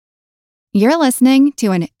You're listening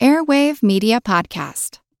to an Airwave Media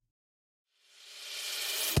Podcast.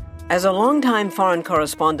 As a longtime foreign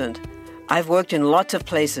correspondent, I've worked in lots of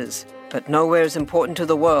places, but nowhere as important to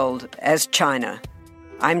the world as China.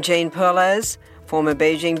 I'm Jane Perlez, former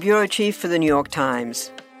Beijing bureau chief for the New York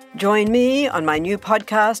Times. Join me on my new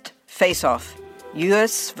podcast, Face Off,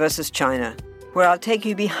 U.S. versus China, where I'll take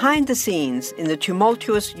you behind the scenes in the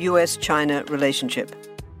tumultuous U.S.-China relationship.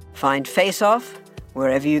 Find Face Off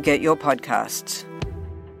wherever you get your podcasts.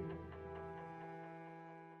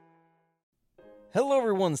 Hello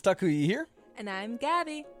everyone, Takuya here. And I'm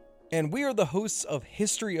Gabby. And we are the hosts of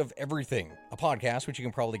History of Everything, a podcast which you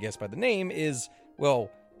can probably guess by the name is,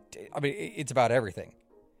 it's about everything.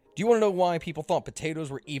 Do you want to know why people thought potatoes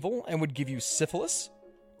were evil and would give you syphilis?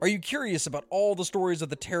 Are you curious about all the stories of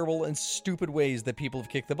the terrible and stupid ways that people have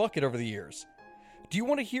kicked the bucket over the years? Do you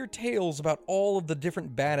want to hear tales about all of the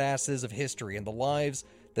different badasses of history and the lives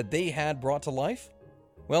that they had brought to life?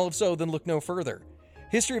 Well, if so, then look no further.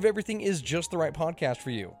 History of Everything is just the right podcast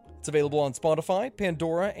for you. It's available on Spotify,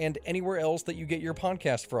 Pandora, and anywhere else that you get your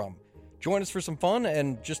podcast from. Join us for some fun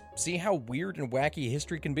and just see how weird and wacky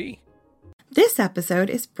history can be. This episode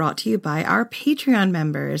is brought to you by our Patreon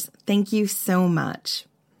members. Thank you so much.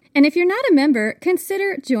 And if you're not a member,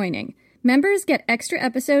 consider joining. Members get extra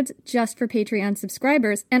episodes just for Patreon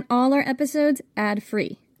subscribers, and all our episodes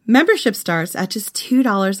ad-free. Membership starts at just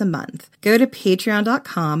 $2 a month. Go to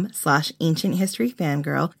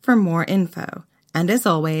patreon.com/ancienthistoryfangirl for more info. And as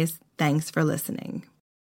always, thanks for listening.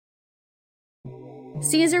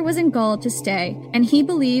 Caesar was in Gaul to stay, and he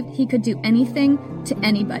believed he could do anything to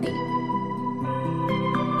anybody.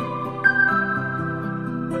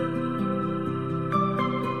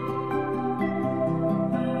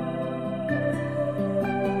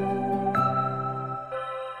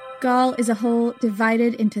 Gaul is a whole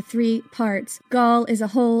divided into three parts. Gaul is a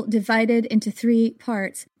whole divided into three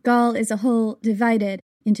parts. Gaul is a whole divided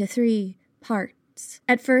into three parts.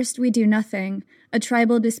 At first, we do nothing. A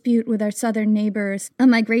tribal dispute with our southern neighbors. A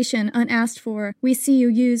migration unasked for. We see you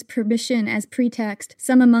use permission as pretext.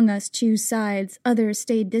 Some among us choose sides. Others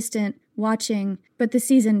stay distant, watching. But the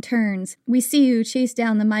season turns. We see you chase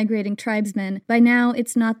down the migrating tribesmen. By now,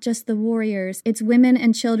 it's not just the warriors. It's women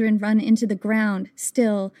and children run into the ground.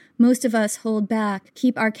 Still, most of us hold back,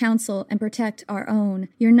 keep our counsel, and protect our own.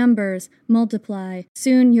 Your numbers multiply.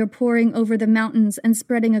 Soon you're pouring over the mountains and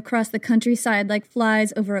spreading across the countryside like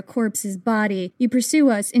flies over a corpse's body. You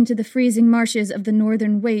pursue us into the freezing marshes of the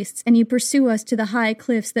northern wastes, and you pursue us to the high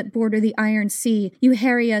cliffs that border the iron sea. You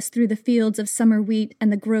harry us through the fields of summer wheat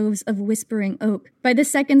and the groves of whispering oak. By the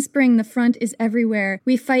second spring, the front is everywhere.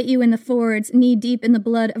 We fight you in the fords, knee-deep in the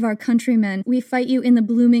blood of our countrymen. We fight you in the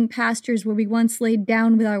blooming pastures where we once laid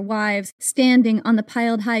down with our wives. Standing on the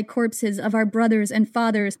piled-high corpses of our brothers and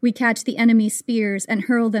fathers, we catch the enemy's spears and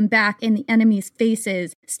hurl them back in the enemy's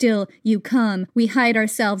faces. Still, you come. We hide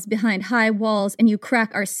ourselves behind high walls, and you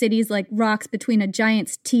crack our cities like rocks between a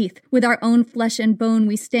giant's teeth. With our own flesh and bone,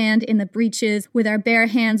 we stand in the breaches. With our bare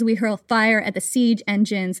hands, we hurl fire at the siege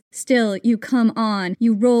engines. Still, you come on.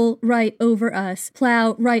 You roll right over us,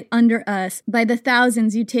 plow right under us. By the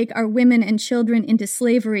thousands, you take our women and children into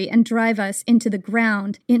slavery and drive us into the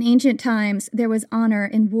ground. In ancient times, there was honor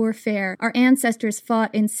in warfare. Our ancestors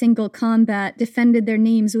fought in single combat, defended their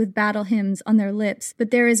names with battle hymns on their lips.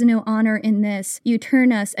 But there is no honor in this. You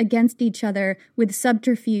turn us against each other with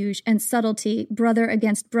subterfuge and subtlety. Brother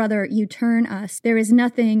against brother, you turn us. There is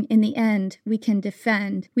nothing in the end we can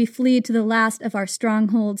defend. We flee to the last of our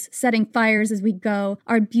strongholds, setting fires as we go.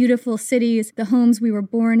 Our beautiful cities, the homes we were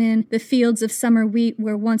born in, the fields of summer wheat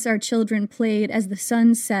where once our children played as the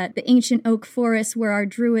sun set, the ancient oak forests where our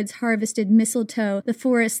druids harvested mistletoe, the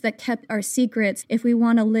forests that kept our secrets. If we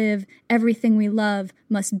want to live, everything we love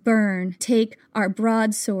must burn. Take our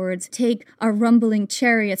broadswords, take our rumbling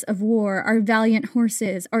chariots of war, our valiant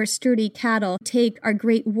horses, our sturdy cattle, take our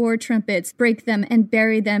great war trumpets, break them and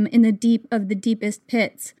bury them in the deep of the deepest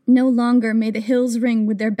pits. No longer may the hills ring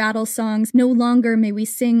with their battle songs, no longer may we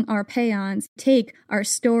sing our paeans. Take our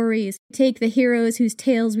stories, take the heroes whose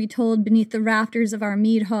tales we told beneath the rafters of our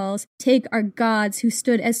mead halls, take our gods who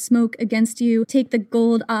stood as smoke against you, take the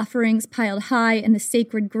gold offerings piled high in the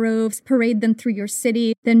sacred groves, parade them through your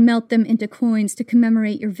city, then melt them into coins to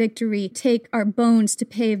commemorate your victory, take our bones to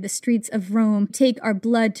pave the streets of Rome, take our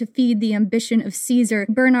blood to feed the ambition of Caesar,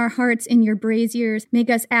 burn our hearts in your braziers, make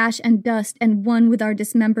us ash and dust and one with our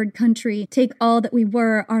dismembered country, take all that we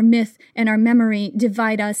were, our myth and our memory,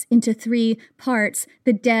 divide us into three parts,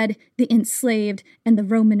 the dead, the enslaved, and the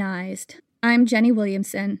Romanized. I'm Jenny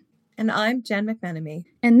Williamson. And I'm Jen McMenemy.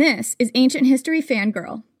 And this is Ancient History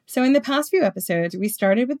Fangirl. So in the past few episodes, we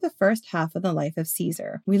started with the first half of the life of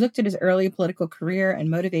Caesar. We looked at his early political career and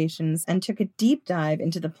motivations and took a deep dive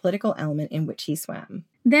into the political element in which he swam.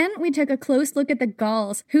 Then we took a close look at the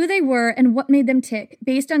Gauls, who they were and what made them tick,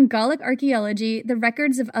 based on Gallic archaeology, the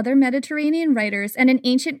records of other Mediterranean writers, and an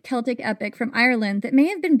ancient Celtic epic from Ireland that may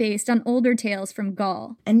have been based on older tales from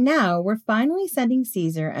Gaul. And now we're finally sending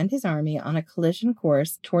Caesar and his army on a collision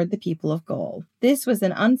course toward the people of Gaul. This was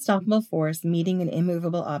an unstoppable force meeting an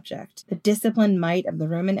immovable object, the disciplined might of the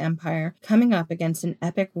Roman Empire coming up against an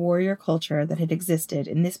epic warrior culture that had existed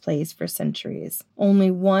in this place for centuries.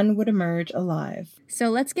 Only one would emerge alive. So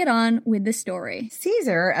let's get on with the story.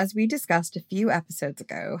 Caesar, as we discussed a few episodes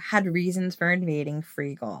ago, had reasons for invading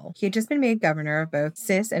Free Gaul. He had just been made governor of both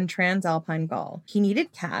Cis and Transalpine Gaul. He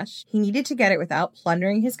needed cash. He needed to get it without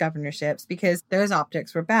plundering his governorships because those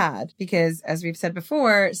optics were bad. Because, as we've said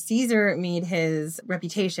before, Caesar made his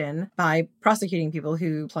reputation by prosecuting people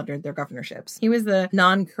who plundered their governorships. He was the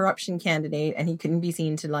non-corruption candidate and he couldn't be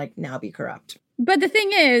seen to, now be corrupt. But the thing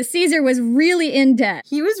is, Caesar was really in debt.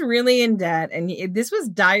 He was really in debt, and this was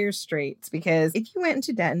dire straits, because if you went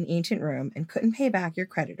into debt in ancient Rome and couldn't pay back your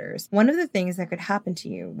creditors, one of the things that could happen to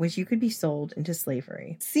you was you could be sold into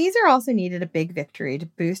slavery. Caesar also needed a big victory to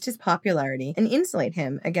boost his popularity and insulate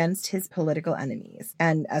him against his political enemies.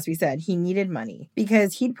 And as we said, he needed money,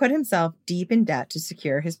 because he'd put himself deep in debt to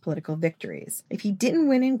secure his political victories. If he didn't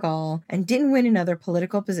win in Gaul and didn't win another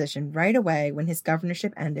political position right away when his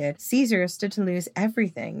governorship ended, Caesar stood to lose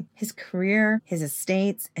everything: his career, his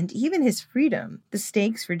estates, and even his freedom. The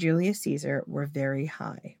stakes for Julius Caesar were very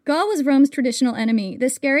high. Gaul was Rome's traditional enemy, the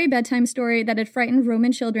scary bedtime story that had frightened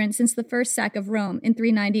Roman children since the first sack of Rome in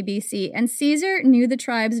 390 BC, and Caesar knew the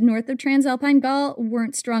tribes north of Transalpine Gaul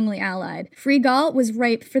weren't strongly allied. Free Gaul was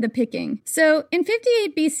ripe for the picking. So, in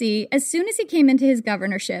 58 BC, as soon as he came into his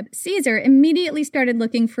governorship, Caesar immediately started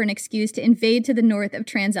looking for an excuse to invade to the north of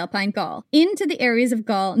Transalpine Gaul, into the areas of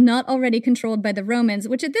Gaul not already controlled by the Romans,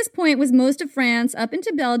 which at this point was most of France, up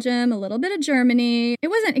into Belgium, a little bit of Germany. It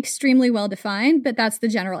wasn't extremely well defined, but that's the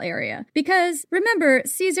general area. Because, remember,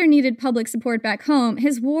 Caesar needed public support back home.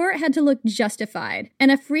 His war had to look justified,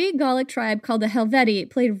 and a free Gallic tribe called the Helvetii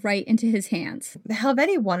played right into his hands. The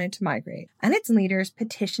Helvetii wanted to migrate, and its leaders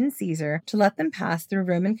petitioned Caesar to let them pass through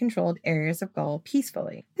Roman-controlled areas of Gaul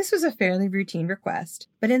peacefully. This was a fairly routine request,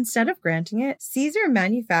 but instead of granting it, Caesar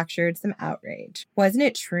manufactured some outrage. Wasn't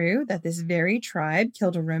it true that this very tribe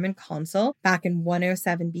killed a Roman consul back in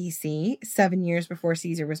 107 BC, 7 years before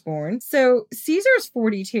Caesar was born? So Caesar's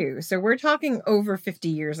 42, so we're talking over 50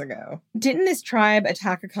 years ago. Didn't this tribe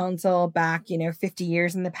attack a consul back, 50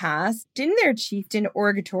 years in the past? Didn't their chieftain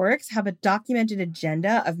Vercingetorix have a documented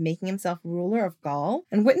agenda of making himself ruler of Gaul?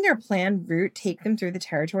 And wouldn't their planned route take them through the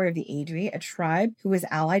territory of the Aedui, a tribe who was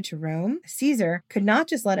allied to Rome? Caesar could not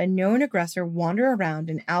just let a known aggressor wander around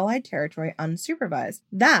an allied territory unsupervised.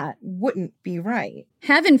 That wouldn't be right.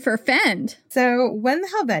 Heaven forfend. So when the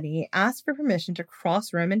Helvetii asked for permission to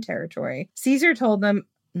cross Roman territory, Caesar told them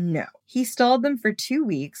no. He stalled them for 2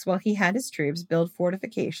 weeks while he had his troops build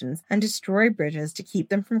fortifications and destroy bridges to keep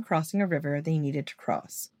them from crossing a river they needed to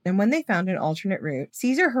cross. And when they found an alternate route,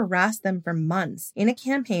 Caesar harassed them for months in a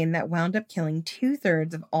campaign that wound up killing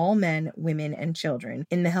 2/3 of all men, women, and children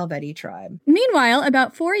in the Helvetii tribe. Meanwhile,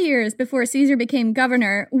 about 4 years before Caesar became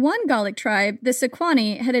governor, one Gallic tribe, the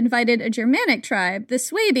Sequani, had invited a Germanic tribe, the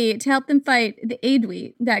Suebi, to help them fight the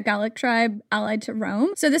Aedui, that Gallic tribe allied to Rome.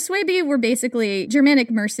 So the Suebi were basically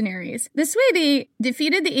Germanic mercenaries. The Suebi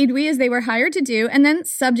defeated the Aedui as they were hired to do, and then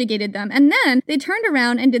subjugated them. And then they turned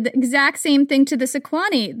around and did the exact same thing to the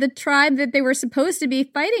Sequani, the tribe that they were supposed to be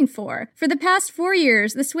fighting for. For the past 4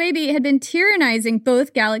 years, the Suebi had been tyrannizing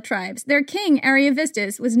both Gallic tribes. Their king,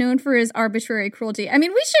 Ariovistus, was known for his arbitrary cruelty. I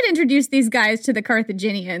mean, we should introduce these guys to the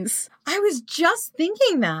Carthaginians. I was just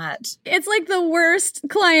thinking that. It's like the worst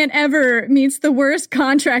client ever meets the worst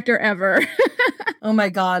contractor ever. Oh my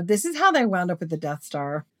God, this is how they wound up with the Death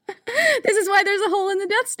Star. This is why there's a hole in the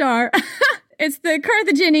Death Star. It's the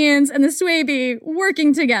Carthaginians and the Suebi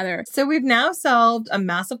working together. So we've now solved a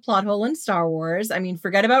massive plot hole in Star Wars. I mean,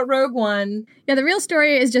 forget about Rogue One. Yeah, the real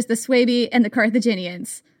story is just the Suebi and the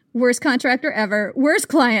Carthaginians. Worst contractor ever. Worst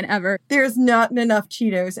client ever. There's not enough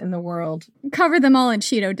Cheetos in the world. Cover them all in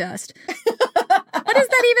Cheeto dust. What does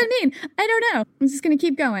that even mean? I don't know. I'm just going to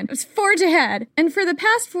keep going. Let's forge ahead. And for the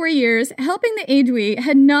past 4 years, helping the Aedui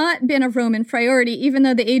had not been a Roman priority, even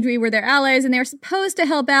though the Aedui were their allies and they were supposed to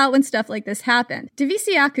help out when stuff like this happened.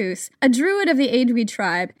 Vercingetorix, a druid of the Aedui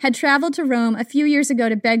tribe, had traveled to Rome a few years ago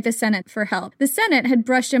to beg the Senate for help. The Senate had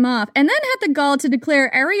brushed him off and then had the gall to declare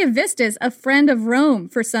Ariovistus a friend of Rome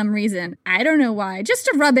for some reason. I don't know why. Just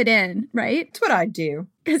to rub it in, right? That's what I'd do.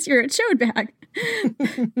 Because you're a chode bag.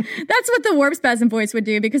 That's what the warp spasm voice would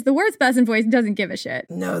do, because the warp spasm voice doesn't give a shit.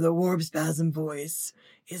 No, the warp spasm voice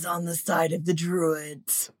is on the side of the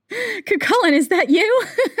druids. Cucullin, is that you?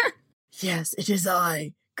 Yes, it is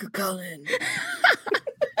I, Cucullin.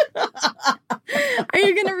 Are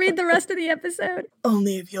you going to read the rest of the episode?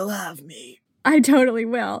 Only if you'll have me. I totally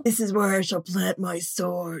will. This is where I shall plant my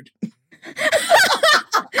sword.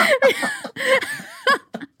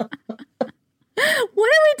 What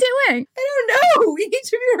are we doing? I don't know. We need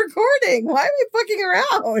to be recording. Why are we fucking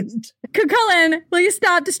around? Cucullin, will you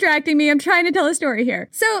stop distracting me? I'm trying to tell a story here.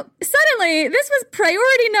 So, suddenly, this was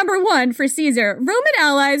priority number 1 for Caesar. Roman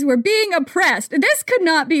allies were being oppressed. This could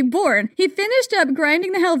not be borne. He finished up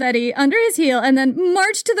grinding the Helvetii under his heel and then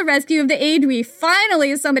marched to the rescue of the Aedui.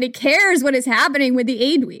 Finally, somebody cares what is happening with the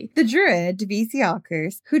Aedui. The druid,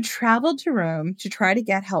 Vercingetorix, who traveled to Rome to try to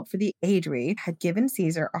get help for the Aedui, had given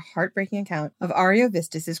Caesar a heartbreaking account of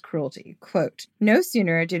Ariovistus' cruelty. Quote, "No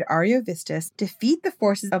sooner did Ariovistus defeat the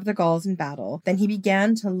forces of the Gauls in battle than he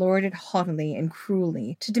began to lord it haughtily and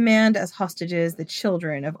cruelly, to demand as hostages the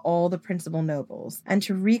children of all the principal nobles, and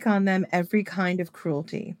to wreak on them every kind of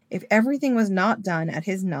cruelty. If everything was not done at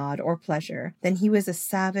his nod or pleasure, then he was a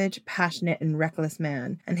savage, passionate, and reckless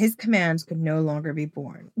man, and his commands could no longer be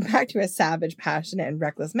borne." Back to a savage, passionate, and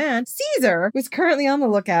reckless man, Caesar was currently on the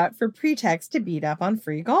lookout for pretext to beat up on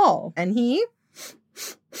free Gaul, and he...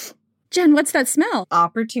 Jen, what's that smell?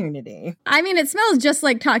 Opportunity. I mean, it smells just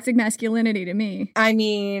like toxic masculinity to me. I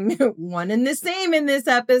mean, one and the same in this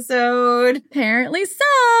episode. Apparently so.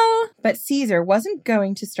 But Caesar wasn't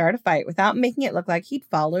going to start a fight without making it look like he'd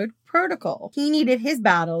followed protocol. He needed his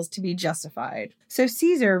battles to be justified. So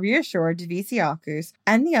Caesar reassured Vercingetorix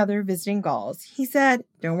and the other visiting Gauls. He said,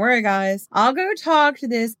 "Don't worry, guys. I'll go talk to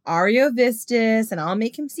this Ariovistus and I'll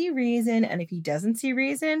make him see reason. And if he doesn't see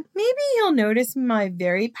reason, maybe he'll notice my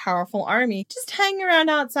very powerful army just hanging around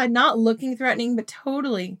outside, not looking threatening, but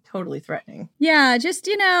totally threatening." Yeah, just,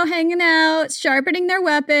 hanging out, sharpening their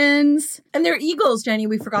weapons. And they're eagles, Jenny.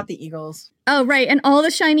 We forgot the eagles. Oh, right. And all the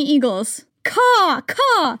shiny eagles. Caw!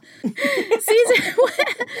 Caesar,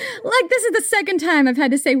 like this is the second time I've had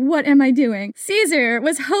to say, what am I doing? Caesar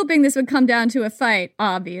was hoping this would come down to a fight,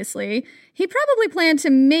 obviously. He probably planned to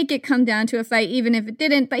make it come down to a fight even if it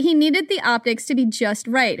didn't, but he needed the optics to be just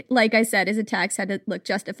right. Like I said, his attacks had to look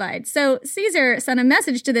justified. So Caesar sent a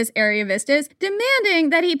message to this Ariovistus demanding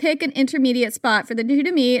that he pick an intermediate spot for the two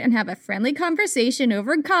to meet and have a friendly conversation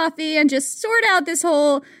over coffee and just sort out this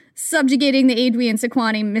whole subjugating the Aedui and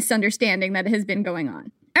Sequani misunderstanding that has been going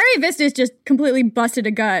on. Ariovistus just completely busted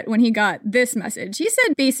a gut when he got this message. He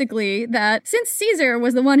said basically that since Caesar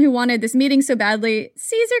was the one who wanted this meeting so badly,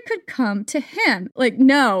 Caesar could come to him. Like,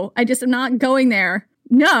 no, I just am not going there.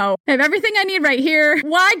 No, I have everything I need right here.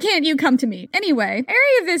 Why can't you come to me? Anyway,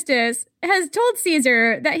 Ariovistus has told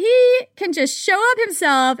Caesar that he can just show up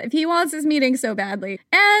himself if he wants this meeting so badly.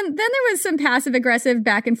 And then there was some passive-aggressive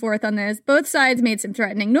back and forth on this. Both sides made some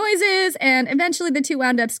threatening noises, and eventually the two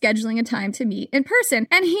wound up scheduling a time to meet in person.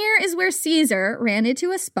 And here is where Caesar ran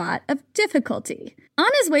into a spot of difficulty. On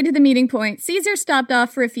his way to the meeting point, Caesar stopped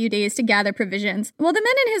off for a few days to gather provisions. While the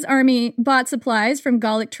men in his army bought supplies from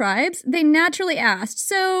Gallic tribes, they naturally asked,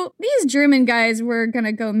 so these German guys were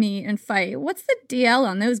gonna go meet and fight. What's the DL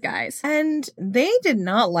on those guys? And they did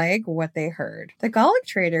not like what they heard. The Gallic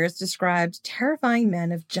traders described terrifying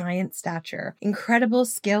men of giant stature, incredible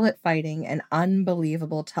skill at fighting, and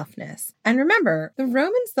unbelievable toughness. And remember, the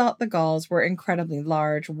Romans thought the Gauls were incredibly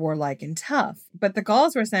large, warlike, and tough. But the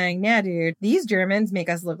Gauls were saying, nah, dude, these Germans make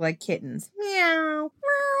us look like kittens. Meow.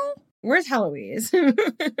 Meow. Where's Heloise?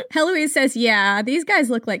 Heloise says, yeah, these guys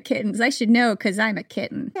look like kittens. I should know because I'm a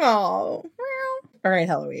kitten. Oh. All right,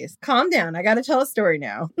 Heloise, calm down. I gotta tell a story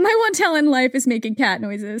now. My one tell in life is making cat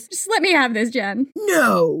noises. Just let me have this, Jen.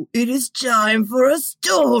 No, it is time for a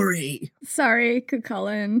story. Sorry,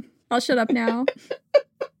 Cucullin. I'll shut up now.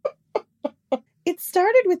 It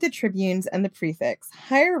started with the tribunes and the prefects,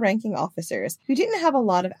 higher-ranking officers who didn't have a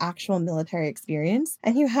lot of actual military experience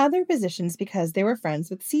and who had their positions because they were friends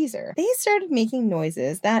with Caesar. They started making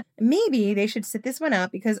noises that maybe they should sit this one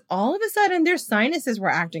out because all of a sudden their sinuses were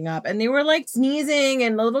acting up and they were like sneezing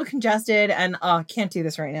and a little congested and, can't do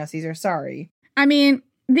this right now, Caesar, sorry. I mean,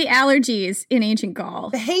 The allergies in ancient Gaul.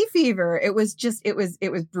 The hay fever, it was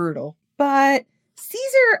brutal. But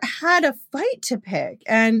Caesar had a fight to pick,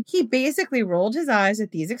 and he basically rolled his eyes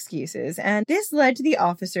at these excuses, and this led to the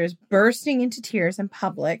officers bursting into tears in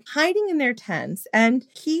public, hiding in their tents, and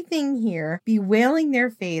key thing here, bewailing their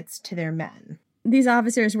fates to their men. These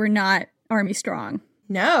officers were not army strong.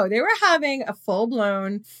 No, they were having a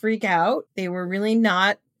full-blown freak out. They were really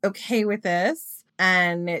not okay with this.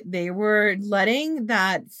 And they were letting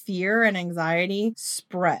that fear and anxiety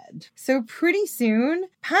spread. So pretty soon,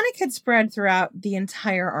 panic had spread throughout the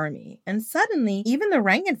entire army. And suddenly, even the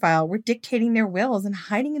rank and file were dictating their wills and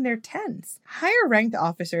hiding in their tents. Higher ranked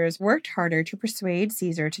officers worked harder to persuade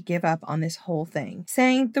Caesar to give up on this whole thing,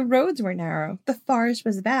 saying the roads were narrow, the forest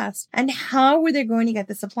was vast, and how were they going to get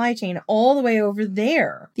the supply chain all the way over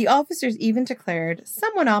there? The officers even declared,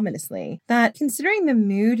 somewhat ominously, that considering the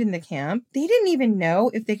mood in the camp, they didn't even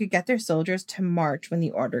know if they could get their soldiers to march when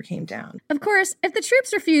the order came down. Of course, if the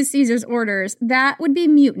troops refused Caesar's orders, that would be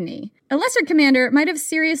mutiny. A lesser commander might have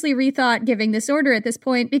seriously rethought giving this order at this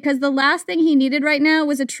point because the last thing he needed right now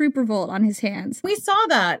was a troop revolt on his hands. We saw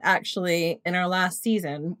that, actually, in our last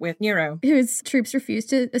season with Nero, whose troops refused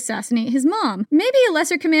to assassinate his mom. Maybe a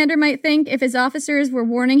lesser commander might think if his officers were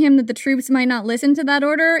warning him that the troops might not listen to that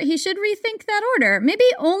order, he should rethink that order. Maybe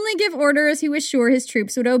only give orders he was sure his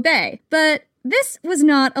troops would obey. But this was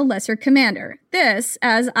not a lesser commander. This,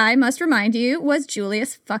 as I must remind you, was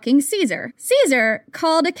Julius fucking Caesar. Caesar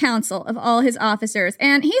called a council of all his officers,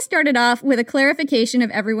 and he started off with a clarification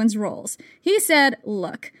of everyone's roles. He said,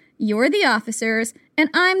 look, you're the officers,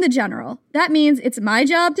 and I'm the general. That means it's my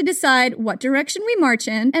job to decide what direction we march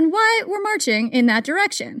in and why we're marching in that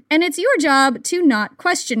direction. And it's your job to not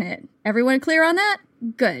question it. Everyone clear on that?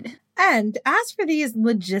 Good. And as for these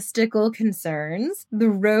logistical concerns, the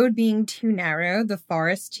road being too narrow, the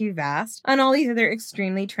forest too vast, and all these other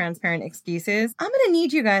extremely transparent excuses, I'm going to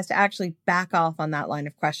need you guys to actually back off on that line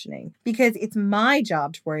of questioning, because it's my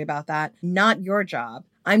job to worry about that, not your job.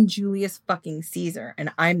 I'm Julius fucking Caesar,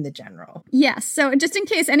 and I'm the general. Yes, so just in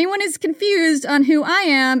case anyone is confused on who I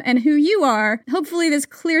am and who you are, hopefully this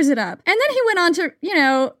clears it up. And then he went on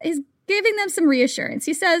to, he's giving them some reassurance.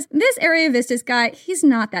 He says, this Ariovistus guy, he's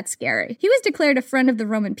not that scary. He was declared a friend of the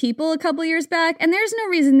Roman people a couple years back, and there's no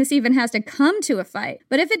reason this even has to come to a fight.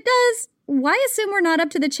 But if it does, why assume we're not up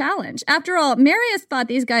to the challenge? After all, Marius fought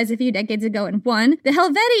these guys a few decades ago and won. The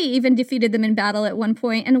Helvetii even defeated them in battle at one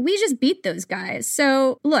point, and we just beat those guys.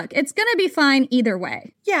 So, look, it's gonna be fine either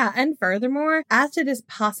way. Yeah, and furthermore, as to this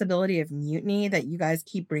possibility of mutiny that you guys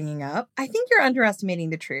keep bringing up, I think you're underestimating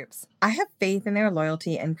the troops. I have faith in their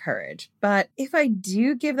loyalty and courage, but if I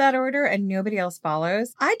do give that order and nobody else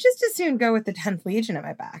follows, I'd just as soon go with the 10th Legion at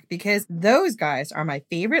my back, because those guys are my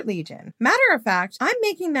favorite legion. Matter of fact, I'm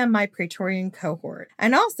making them my Praetorian cohort.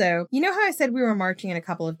 And also, you know how I said we were marching in a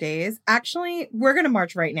couple of days? Actually, we're gonna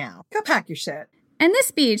march right now. Go pack your shit. And this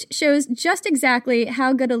speech shows just exactly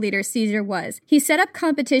how good a leader Caesar was. He set up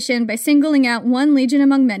competition by singling out one legion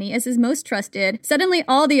among many as his most trusted. Suddenly,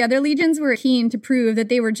 all the other legions were keen to prove that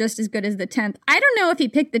they were just as good as the 10th. I don't know if he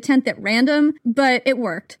picked the 10th at random, but it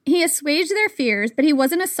worked. He assuaged their fears, but he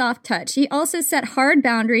wasn't a soft touch. He also set hard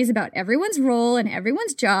boundaries about everyone's role and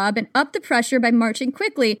everyone's job and upped the pressure by marching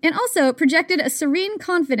quickly, and also projected a serene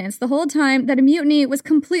confidence the whole time that a mutiny was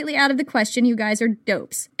completely out of the question. You guys are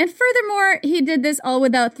dopes. And furthermore, he did this all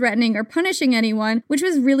without threatening or punishing anyone, which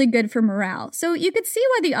was really good for morale. So you could see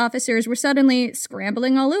why the officers were suddenly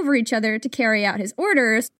scrambling all over each other to carry out his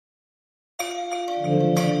orders.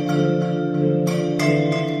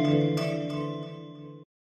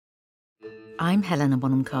 I'm Helena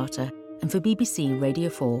Bonham Carter, and for BBC Radio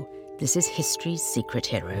 4, this is History's Secret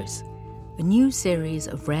Heroes, a new series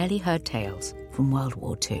of rarely heard tales from World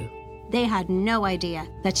War II. They had no idea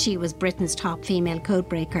that she was Britain's top female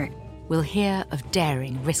codebreaker. We'll hear of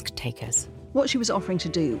daring risk-takers. What she was offering to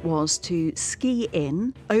do was to ski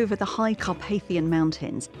in over the high Carpathian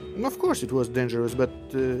mountains. Of course it was dangerous, but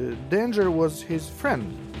danger was his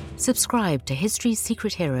friend. Subscribe to History's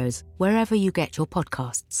Secret Heroes wherever you get your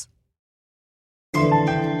podcasts.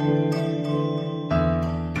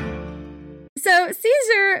 So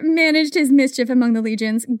Caesar managed his mischief among the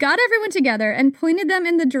legions, got everyone together, and pointed them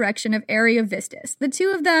in the direction of Ariovistus. The two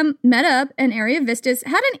of them met up, and Ariovistus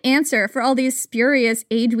had an answer for all these spurious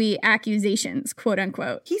Aedui accusations, quote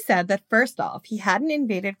unquote. He said that first off, he hadn't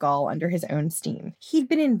invaded Gaul under his own steam. He'd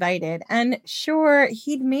been invited, and sure,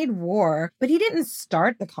 he'd made war, but he didn't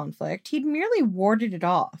start the conflict. He'd merely warded it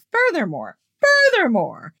off. Furthermore,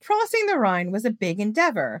 Furthermore, crossing the Rhine was a big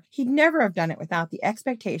endeavor. He'd never have done it without the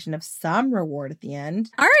expectation of some reward at the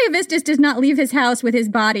end. Ariovistus does not leave his house with his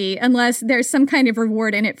body unless there's some kind of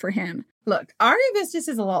reward in it for him. Look, Ariovistus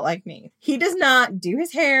is a lot like me. He does not do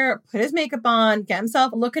his hair, put his makeup on, get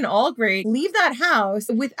himself looking all great, leave that house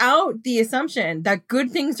without the assumption that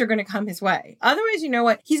good things are going to come his way. Otherwise, you know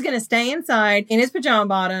what? He's going to stay inside in his pajama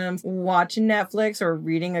bottoms, watching Netflix or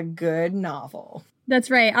reading a good novel.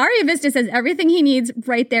 That's right. Ariovistus has everything he needs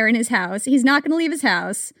right there in his house. He's not going to leave his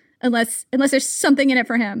house unless there's something in it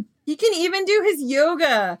for him. He can even do his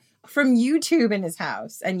yoga from YouTube in his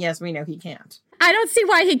house. And yes, we know he can't. I don't see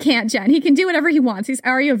why he can't, Jen. He can do whatever he wants. He's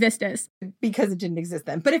Ariovistus. Because it didn't exist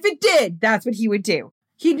then. But if it did, that's what he would do.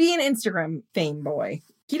 He'd be an Instagram fame boy.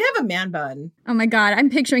 He'd have a man bun. Oh my God, I'm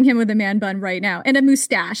picturing him with a man bun right now. And a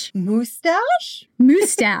mustache. Mustache?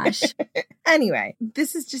 Mustache. Anyway,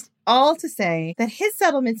 this is just all to say that his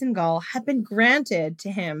settlements in Gaul had been granted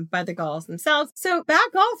to him by the Gauls themselves. So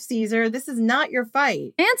back off, Caesar. This is not your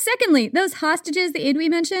fight. And secondly, those hostages the Aedui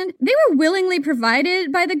mentioned, they were willingly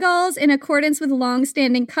provided by the Gauls in accordance with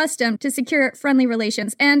long-standing custom to secure friendly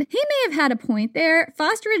relations. And he may have had a point there.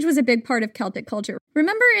 Fosterage was a big part of Celtic culture.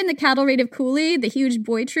 Remember in the cattle raid of Cooley, the huge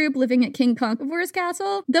boy troop living at King Concovor's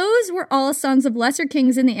castle? Those were all sons of lesser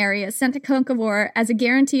kings in the area sent to Concavor as a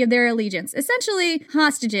guarantee of their allegiance. Essentially,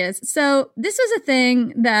 hostages. So this was a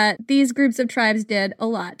thing that these groups of tribes did a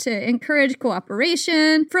lot to encourage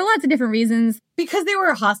cooperation for lots of different reasons. Because they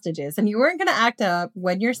were hostages and you weren't going to act up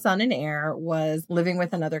when your son and heir was living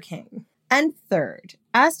with another king. And third,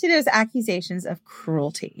 as to those accusations of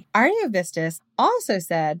cruelty, Ariovistus also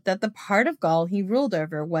said that the part of Gaul he ruled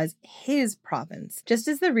over was his province, just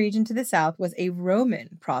as the region to the south was a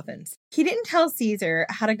Roman province. He didn't tell Caesar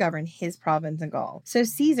how to govern his province in Gaul, so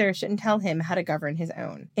Caesar shouldn't tell him how to govern his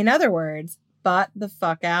own. In other words, butt the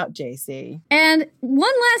fuck out, JC. And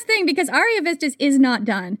one last thing, because Ariovistus is not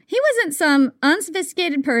done. He wasn't some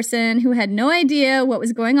unsophisticated person who had no idea what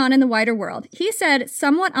was going on in the wider world. He said,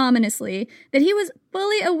 somewhat ominously, that he was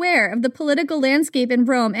fully aware of the political landscape in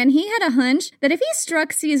Rome, and he had a hunch that if he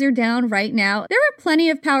struck Caesar down right now, there were plenty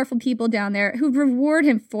of powerful people down there who'd reward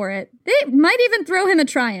him for it. They might even throw him a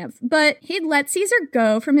triumph, but he'd let Caesar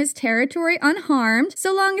go from his territory unharmed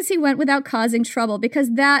so long as he went without causing trouble,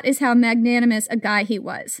 because that is how magnanimous a guy he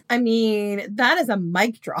was. I mean, that is a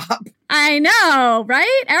mic drop. I know,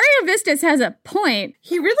 right? Ariovistus has a point.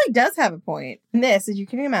 He really does have a point. And this, as you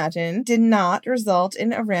can imagine, did not result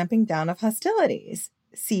in a ramping down of hostilities.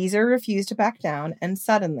 Caesar refused to back down, and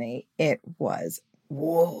suddenly it was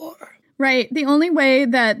war. Right. The only way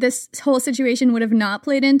that this whole situation would have not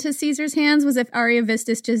played into Caesar's hands was if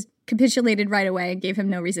Ariovistus just capitulated right away and gave him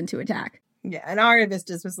no reason to attack. Yeah, and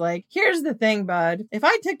Ariovistus was like, here's the thing, bud. If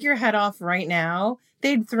I took your head off right now,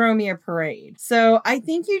 they'd throw me a parade. So I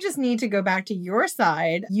think you just need to go back to your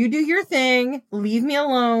side. You do your thing. Leave me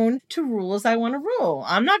alone to rule as I want to rule.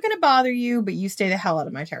 I'm not going to bother you, but you stay the hell out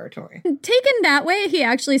of my territory. Taken that way, he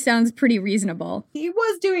actually sounds pretty reasonable. He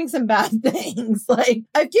was doing some bad things. Like,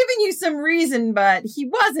 I've given you some reason, but he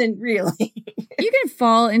wasn't really. You can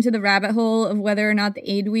fall into the rabbit hole of whether or not the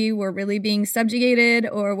Aedui were really being subjugated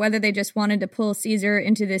or whether they just wanted to pull Caesar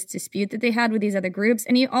into this dispute that they had with these other groups.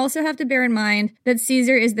 And you also have to bear in mind that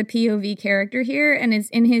Caesar is the POV character here, and it's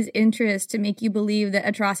in his interest to make you believe that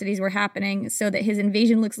atrocities were happening so that his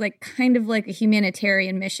invasion looks like kind of like a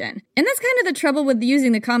humanitarian mission. And that's kind of the trouble with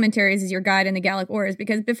using the commentaries as your guide in the Gallic Wars,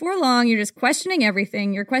 because before long, you're just questioning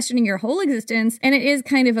everything, you're questioning your whole existence, and it is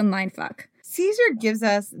kind of a mindfuck. Caesar gives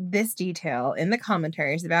us this detail in the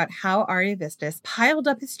commentaries about how Ariovistus piled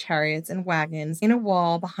up his chariots and wagons in a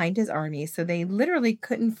wall behind his army so they literally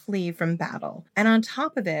couldn't flee from battle. And on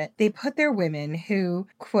top of it, they put their women who,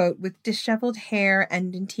 quote, with disheveled hair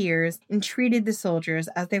and in tears, entreated the soldiers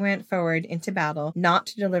as they went forward into battle not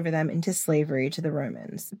to deliver them into slavery to the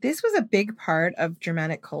Romans. This was a big part of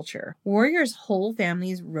Germanic culture. Warriors' whole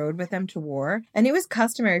families rode with them to war, and it was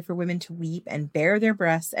customary for women to weep and bare their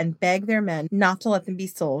breasts and beg their men not to let them be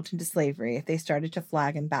sold into slavery if they started to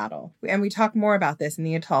flag in battle. And we talk more about this in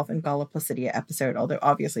the Ataulf and Galla Placidia episode, although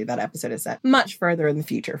obviously that episode is set much further in the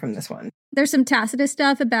future from this one. There's some Tacitus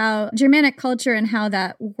stuff about Germanic culture and how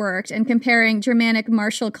that worked, and comparing Germanic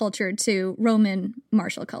martial culture to Roman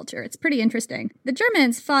martial culture. It's pretty interesting. The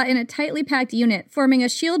Germans fought in a tightly packed unit, forming a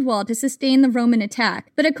shield wall to sustain the Roman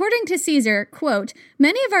attack. But according to Caesar, quote,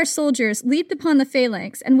 many of our soldiers leaped upon the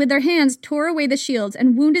phalanx and with their hands tore away the shields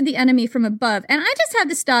and wounded the enemy from above. And I just have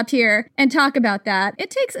to stop here and talk about that. It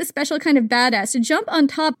takes a special kind of badass to jump on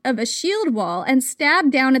top of a shield wall and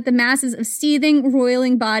stab down at the masses of seething,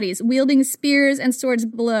 roiling bodies, wielding spears and swords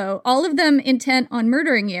below, all of them intent on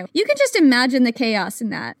murdering you. You can just imagine the chaos in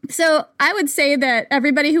that. So I would say that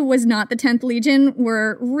everybody who was not the 10th Legion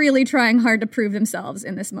were really trying hard to prove themselves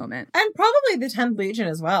in this moment. And probably the 10th Legion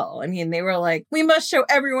as well. I mean, they were like, we must show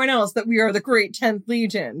everyone else that we are the great 10th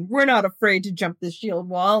Legion. We're not afraid to jump the shield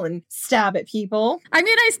wall and stab at people. I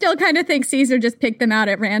mean, I still kind of think Caesar just picked them out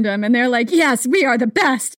at random, and they're like, yes, we are the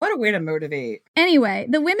best. What a way to motivate. Anyway,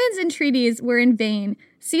 the women's entreaties were in vain.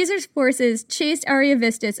 Caesar's forces chased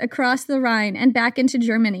Ariovistus across the Rhine and back into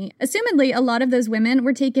Germany. Assumedly, a lot of those women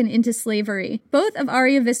were taken into slavery. Both of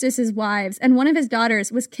Ariovistus's wives and one of his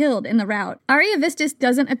daughters was killed in the rout. Ariovistus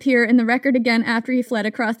doesn't appear in the record again after he fled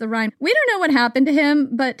across the Rhine. We don't know what happened to him,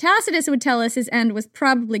 but Tacitus would tell us his end was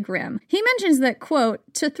probably grim. He mentions that, quote,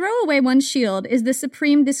 "To throw away one's shield is the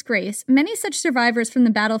supreme disgrace. Many such survivors from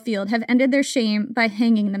the battlefield have ended their shame by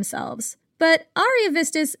hanging themselves." But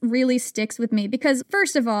Ariovistus really sticks with me because,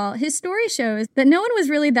 first of all, his story shows that no one was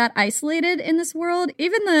really that isolated in this world.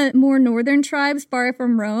 Even the more northern tribes far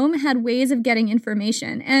from Rome had ways of getting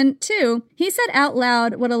information. And two, he said out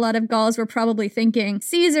loud what a lot of Gauls were probably thinking.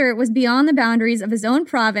 Caesar was beyond the boundaries of his own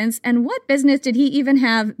province, and what business did he even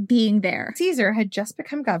have being there? Caesar had just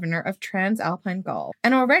become governor of Transalpine Gaul,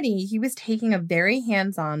 and already he was taking a very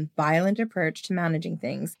hands-on, violent approach to managing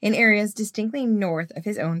things in areas distinctly north of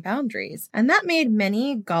his own boundaries. And that made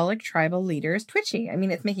many Gallic tribal leaders twitchy. I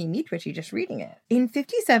mean, it's making me twitchy just reading it. In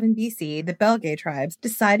 57 BC, the Belgae tribes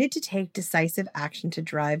decided to take decisive action to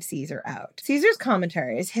drive Caesar out. Caesar's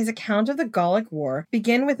commentaries, his account of the Gallic War,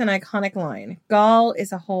 begin with an iconic line: Gaul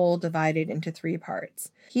is a whole divided into 3 parts.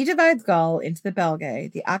 He divides Gaul into the Belgae,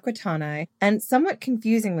 the Aquitani, and somewhat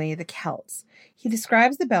confusingly, the Celts. He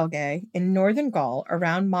describes the Belgae in northern Gaul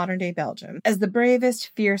around modern-day Belgium as the bravest,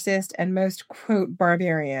 fiercest, and most, quote,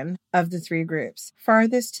 barbarian of the 3 groups,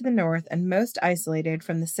 farthest to the north and most isolated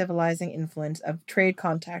from the civilizing influence of trade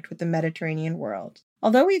contact with the Mediterranean world.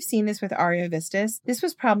 Although we've seen this with Ariovistus, this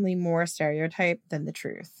was probably more stereotype than the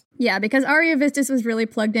truth. Yeah, because Ariovistus was really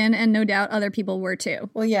plugged in, and no doubt other people were too.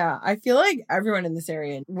 Well, yeah, I feel like everyone in this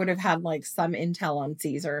area would have had, like, some intel on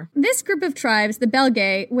Caesar. This group of tribes, the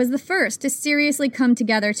Belgae, was the first to seriously come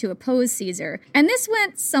together to oppose Caesar, and this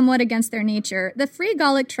went somewhat against their nature. The Free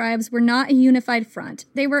Gallic tribes were not a unified front.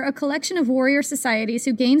 They were a collection of warrior societies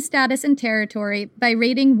who gained status and territory by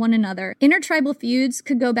raiding one another. Intertribal feuds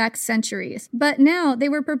could go back centuries, but now they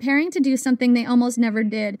were preparing to do something they almost never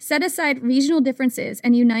did: set aside regional differences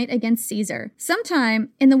and unite against Caesar. Sometime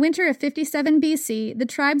in the winter of 57 BC, the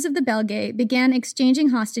tribes of the Belgae began exchanging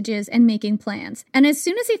hostages and making plans. And as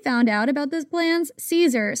soon as he found out about those plans,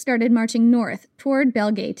 Caesar started marching north toward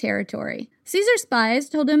Belgae territory. Caesar's spies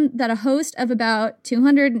told him that a host of about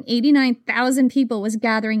 289,000 people was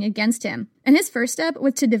gathering against him, and his first step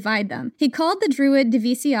was to divide them. He called the druid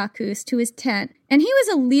Diviciacus to his tent, and he was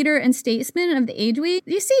a leader and statesman of the age we.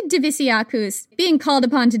 You see Diviciacus being called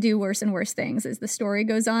upon to do worse and worse things as the story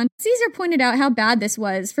goes on. Caesar pointed out how bad this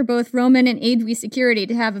was for both Roman and Aedui security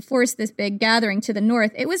to have a force this big gathering to the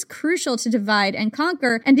north. It was crucial to divide and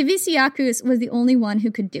conquer, and Diviciacus was the only one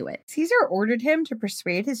who could do it. Caesar ordered him to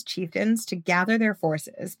persuade his chieftains to gather their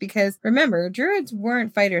forces because, remember, Druids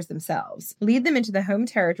weren't fighters themselves. Lead them into the home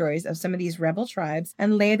territories of some of these rebel tribes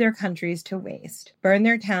and lay their countries to waste. Burn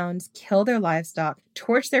their towns, kill their livestock,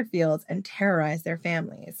 torch their fields, and terrorize their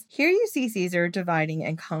families. Here you see Caesar dividing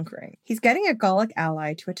and conquering. He's getting a Gallic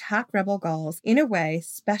ally to attack rebel Gauls in a way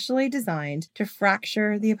specially designed to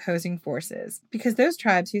fracture the opposing forces, because those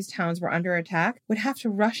tribes whose towns were under attack would have to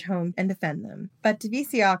rush home and defend them. But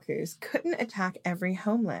Diviciacus couldn't attack every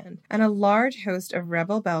homeland, and a large host of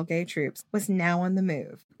rebel Belgae troops was now on the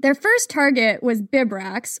move. Their first target was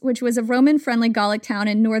Bibrax, which was a Roman-friendly Gallic town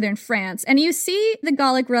in northern France. And you see the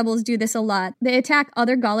Gallic rebels do this a lot. They attack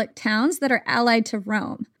other Gallic towns that are allied to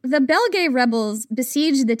Rome. The Belgae rebels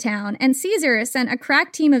besieged the town, and Caesar sent a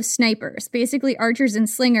crack team of snipers, basically archers and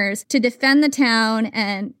slingers, to defend the town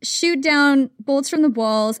and shoot down bolts from the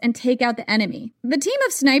walls and take out the enemy. The team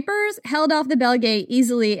of snipers held off the Belgae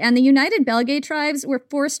easily, and the united Belgae tribes were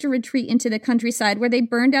forced to retreat into the countryside, where they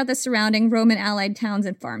burned out the surrounding Roman allied towns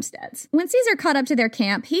and farmsteads. When Caesar caught up to their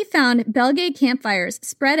camp, he found Belgae campfires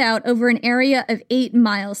spread out over an area of 8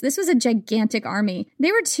 miles. This was a gigantic army.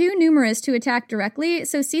 They were too numerous to attack directly,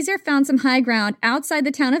 so Caesar found some high ground outside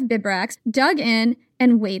the town of Bibrax, dug in,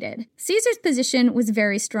 and waited. Caesar's position was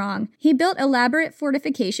very strong. He built elaborate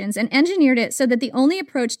fortifications and engineered it so that the only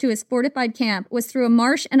approach to his fortified camp was through a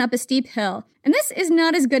marsh and up a steep hill. And this is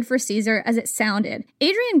not as good for Caesar as it sounded.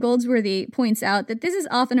 Adrian Goldsworthy points out that this is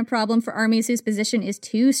often a problem for armies whose position is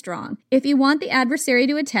too strong. If you want the adversary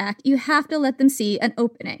to attack, you have to let them see an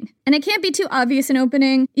opening. And it can't be too obvious an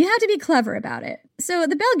opening. You have to be clever about it. So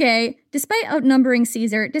the Belgae, despite outnumbering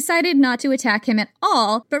Caesar, decided not to attack him at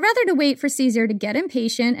all, but rather to wait for Caesar to get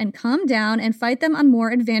impatient and calm down and fight them on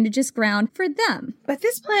more advantageous ground for them. But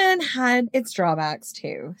this plan had its drawbacks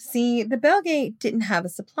too. See, the Belgae didn't have a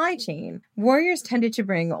supply chain. Warriors tended to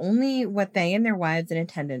bring only what they and their wives and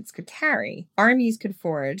attendants could carry. Armies could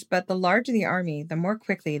forage, but the larger the army, the more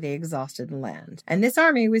quickly they exhausted the land. And this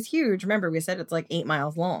army was huge. Remember, we said it's like 8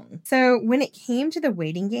 miles long. So when it came to the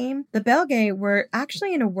waiting game, the Belgae were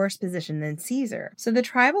actually in a worse position than Caesar. So the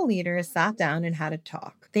tribal leaders sat down and had a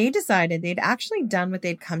talk. They decided they'd actually done what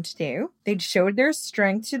they'd come to do. They'd showed their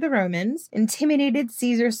strength to the Romans, intimidated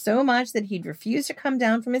Caesar so much that he'd refuse to come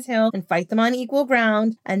down from his hill and fight them on equal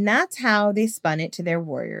ground. And that's how they spun it to their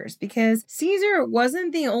warriors, because Caesar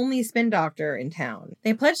wasn't the only spin doctor in town.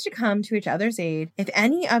 They pledged to come to each other's aid if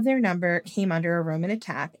any of their number came under a Roman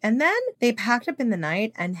attack, and then they packed up in the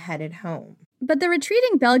night and headed home. But the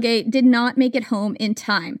retreating Belgae did not make it home in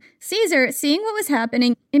time. Caesar, seeing what was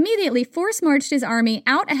happening, immediately force-marched his army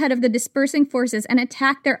out ahead of the dispersing forces and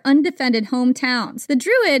attacked their undefended hometowns. The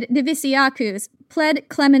Druid Diviciacus pled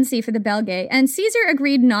clemency for the Belgae, and Caesar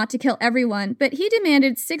agreed not to kill everyone, but he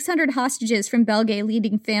demanded 600 hostages from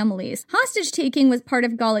Belgae-leading families. Hostage-taking was part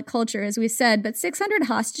of Gallic culture, as we said, but 600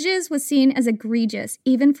 hostages was seen as egregious,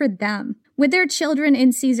 even for them. With their children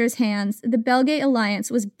in Caesar's hands, the Belgae alliance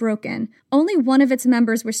was broken. Only one of its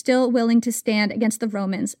members were still willing to stand against the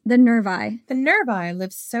Romans, the Nervi. The Nervi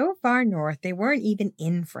lived so far north they weren't even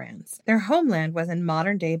in France. Their homeland was in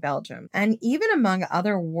modern-day Belgium, and even among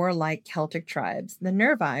other warlike Celtic tribes, the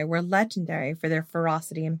Nervi were legendary for their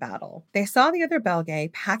ferocity in battle. They saw the other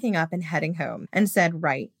Belgae packing up and heading home, and said,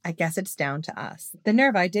 right, I guess it's down to us. The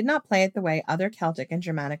Nervi did not play it the way other Celtic and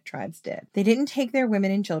Germanic tribes did. They didn't take their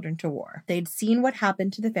women and children to war. They'd seen what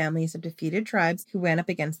happened to the families of defeated tribes who went up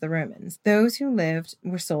against the Romans. Those who lived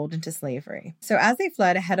were sold into slavery. So as they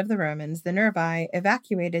fled ahead of the Romans, the Nervi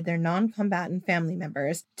evacuated their non-combatant family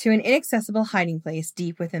members to an inaccessible hiding place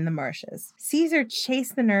deep within the marshes. Caesar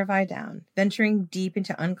chased the Nervi down, venturing deep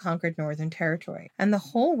into unconquered northern territory. And the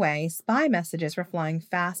whole way, spy messages were flying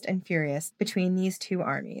fast and furious between these two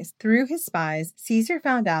armies. Through his spies, Caesar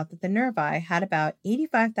found out that the Nervi had about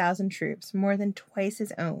 85,000 troops, more than twice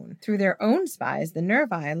his own. Through their own spies, the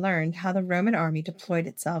Nervi learned how the Roman army deployed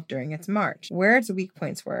itself during its march, where its weak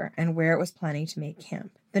points were, and where it was planning to make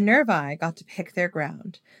camp. The Nervi got to pick their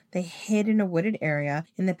ground. They hid in a wooded area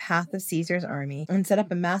in the path of Caesar's army and set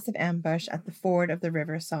up a massive ambush at the ford of the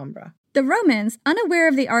river Sambre. The Romans, unaware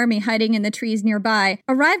of the army hiding in the trees nearby,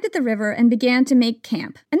 arrived at the river and began to make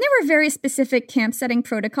camp. And there were very specific camp-setting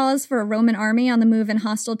protocols for a Roman army on the move in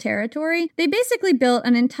hostile territory. They basically built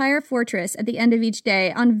an entire fortress at the end of each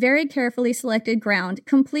day on very carefully selected ground,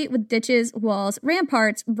 complete with ditches, walls,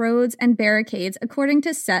 ramparts, roads, and barricades according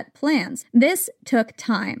to set plans. This took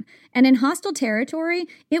time. And in hostile territory,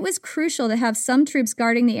 it was crucial to have some troops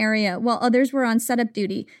guarding the area while others were on setup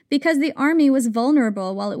duty, because the army was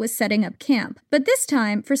vulnerable while it was setting up camp. But this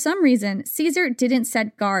time, for some reason, Caesar didn't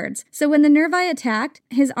set guards. So when the Nervi attacked,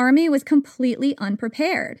 his army was completely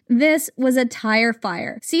unprepared. This was a tire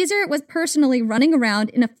fire. Caesar was personally running around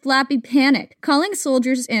in a flappy panic, calling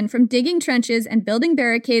soldiers in from digging trenches and building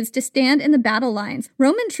barricades to stand in the battle lines.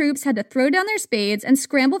 Roman troops had to throw down their spades and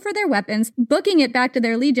scramble for their weapons, booking it back to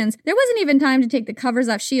their legions. There wasn't even time to take the covers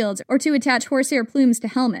off shields or to attach horsehair plumes to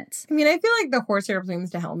helmets. I mean, I feel like the horsehair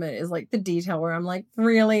plumes to helmet is like the detail where I'm like,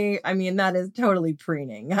 really? I mean, that is totally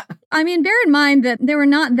preening. I mean, bear in mind that there were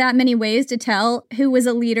not that many ways to tell who was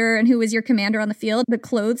a leader and who was your commander on the field. The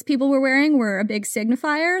clothes people were wearing were a big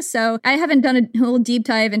signifier, so I haven't done a whole deep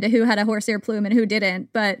dive into who had a horsehair plume and who didn't,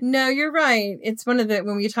 but... No, you're right. It's one of the,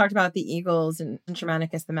 when we talked about the eagles and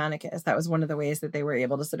Germanicus the Manicus, that was one of the ways that they were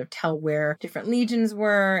able to sort of tell where different legions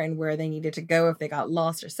were and where they needed to go if they got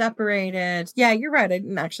lost or separated. Yeah, you're right. I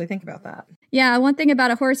didn't actually think about that. Yeah, one thing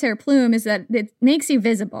about a horsehair plume is that it makes you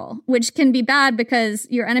visible, which can be bad because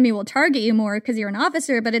your enemy will target you more because you're an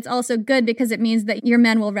officer, but it's also good because it means that your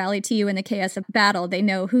men will rally to you in the chaos of battle. They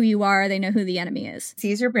know who you are, they know who the enemy is.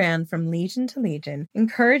 Caesar ran from legion to legion,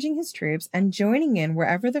 encouraging his troops and joining in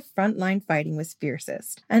wherever the frontline fighting was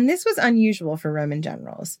fiercest. And this was unusual for Roman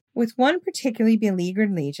generals. With one particularly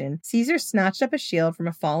beleaguered legion, Caesar snatched up a shield from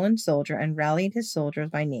a fallen soldier and rallied his soldiers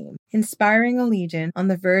by name, inspiring a legion on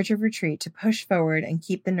the verge of retreat to push forward and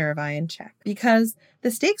keep the Nervi in check. Because the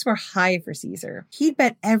stakes were high for Caesar. He'd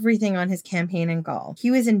bet everything on his campaign in Gaul. He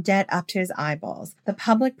was in debt up to his eyeballs. The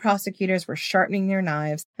public prosecutors were sharpening their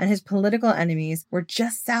knives, and his political enemies were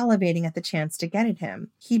just salivating at the chance to get at him.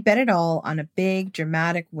 He bet it all on a big,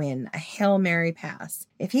 dramatic win, a Hail Mary pass.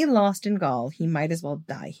 If he lost in Gaul, he might as well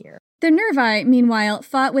die here. The Nervi, meanwhile,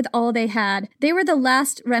 fought with all they had. They were the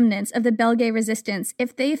last remnants of the Belgae resistance.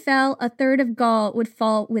 If they fell, a third of Gaul would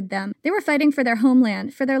fall with them. They were fighting for their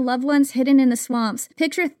homeland, for their loved ones hidden in the swamps.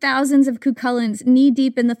 Picture thousands of Cucullans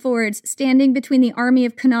knee-deep in the fords, standing between the army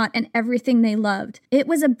of Connaught and everything they loved. It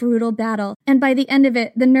was a brutal battle, and by the end of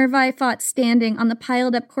it, the Nervi fought standing on the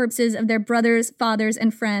piled-up corpses of their brothers, fathers,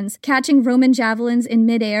 and friends, catching Roman javelins in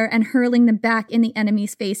midair and hurling them back in the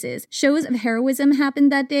enemy's faces. Shows of heroism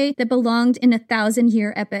happened that day that belonged in a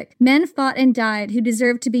 1,000-year epic. Men fought and died who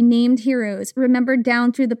deserved to be named heroes, remembered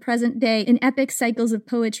down through the present day in epic cycles of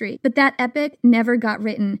poetry. But that epic never got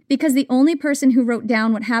written, because the only person who wrote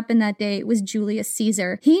down what happened that day was Julius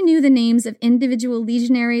Caesar. He knew the names of individual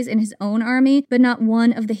legionaries in his own army, but not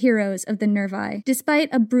one of the heroes of the Nervi. Despite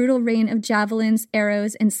a brutal rain of javelins,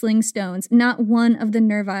 arrows, and sling stones, not one of the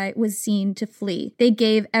Nervi was seen to flee. They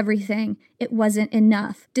gave everything. It wasn't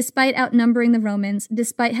enough. Despite outnumbering the Romans,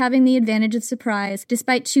 despite having the advantage of surprise,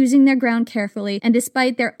 despite choosing their ground carefully, and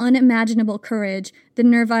despite their unimaginable courage, the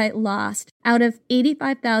Nervi lost. Out of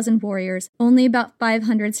 85,000 warriors, only about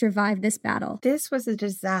 500 survived this battle. This was a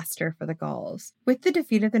disaster for the Gauls. With the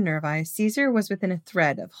defeat of the Nervi, Caesar was within a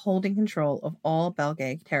thread of holding control of all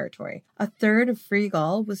Belgae territory. A third of free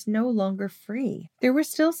Gaul was no longer free. There were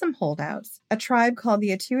still some holdouts. A tribe called the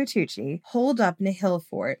Atuatuci holed up in a hill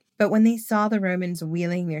fort, but when they saw the Romans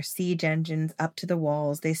wheeling their siege engines up to the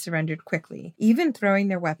walls, they surrendered quickly, even throwing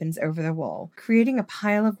their weapons over the wall, creating a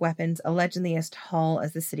pile of weapons allegedly as tall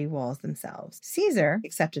as the city walls themselves. Caesar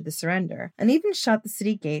accepted the surrender, and even shut the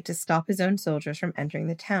city gate to stop his own soldiers from entering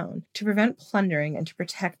the town, to prevent plundering and to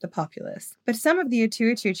protect the populace. But some of the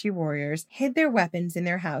Atuatuci warriors hid their weapons in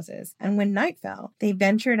their houses, and when night fell, they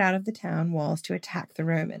ventured out of the town walls to attack the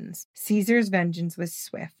Romans. Caesar's vengeance was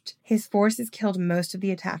swift. His forces killed most of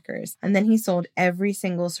the attackers, and then he sold every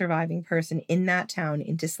single surviving person in that town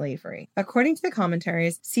into slavery. According to the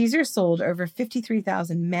commentaries, Caesar sold over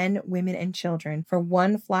 53,000 men, women, and children for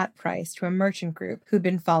one flat price to a merchant group who'd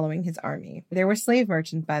been following his army. There were slave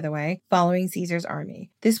merchants, by the way, following Caesar's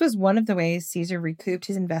army. This was one of the ways Caesar recouped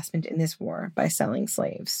his investment in this war, by selling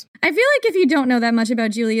slaves. I feel like if you don't know that much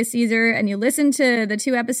about Julius Caesar and you listen to the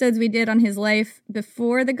 2 episodes we did on his life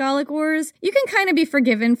before the Gallic Wars, you can kind of be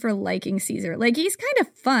forgiven for liking Caesar. Like, he's kind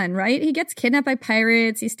of fun, right? He gets kidnapped by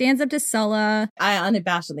pirates, he stands up to Sulla. I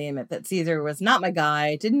unabashedly admit that Caesar was not my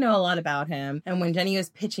guy, didn't know a lot about him, and when Jenny was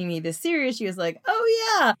pitching me this series, she was like,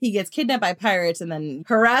 oh yeah, he gets kidnapped by pirates and then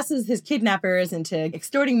harasses his kidnappers into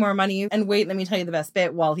extorting more money. And wait, let me tell you the best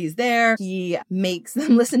bit. While he's there, he makes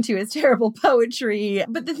them listen to his terrible poetry.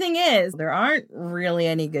 But the thing is, there aren't really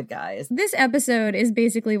any good guys. This episode is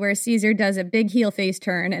basically where Caesar does a big heel face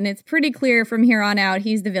turn, and it's pretty clear from here on out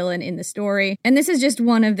he's the villain in the story. And this is just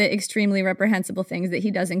one of the extremely reprehensible things that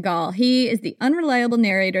he does in Gaul. He is the unreliable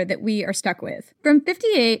narrator that we are stuck with. From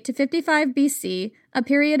 58 to 55 BC, a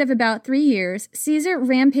period of about 3 years, Caesar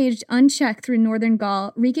rampaged unchecked through northern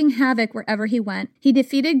Gaul, wreaking havoc wherever he went. He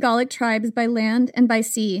defeated Gallic tribes by land and by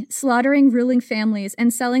sea, slaughtering ruling families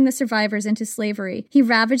and selling the survivors into slavery. He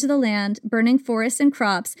ravaged the land, burning forests and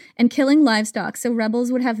crops, and killing livestock so rebels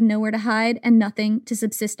would have nowhere to hide and nothing to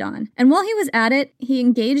subsist on. And while he was at it, he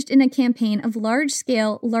engaged in a campaign of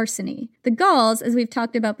large-scale larceny. The Gauls, as we've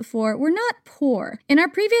talked about before, were not poor. In our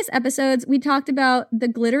previous episodes, we talked about the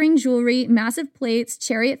glittering jewelry, massive plates,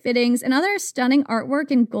 chariot fittings, and other stunning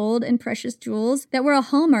artwork in gold and precious jewels that were a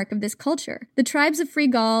hallmark of this culture. The tribes of Free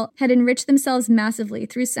Gaul had enriched themselves massively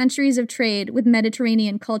through centuries of trade with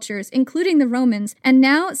Mediterranean cultures, including the Romans, and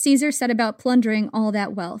now Caesar set about plundering all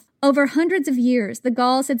that wealth. Over hundreds of years, the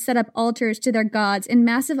Gauls had set up altars to their gods in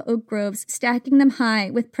massive oak groves, stacking them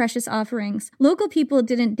high with precious offerings. Local people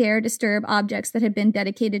didn't dare disturb objects that had been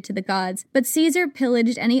dedicated to the gods, but Caesar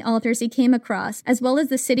pillaged any altars he came across, as well as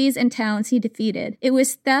the cities and towns he defeated. It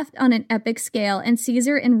was theft on an epic scale, and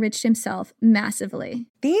Caesar enriched himself massively.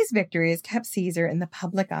 These victories kept Caesar in the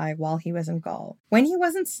public eye while he was in Gaul. When he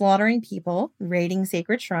wasn't slaughtering people, raiding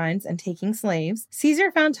sacred shrines, and taking slaves,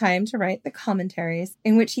 Caesar found time to write the commentaries,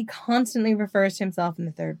 in which he constantly refers to himself in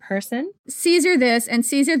the third person. Caesar this and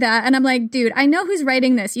Caesar that, and I'm like, dude, I know who's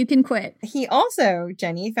writing this. You can quit. He also,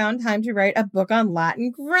 Jenny, found time to write a book on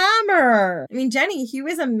Latin grammar. I mean, Jenny, he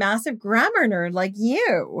was a massive grammar nerd like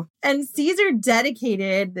you. And Caesar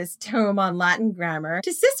dedicated this tome on Latin grammar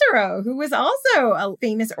to Cicero, who was also a famous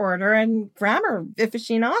famous orator and grammar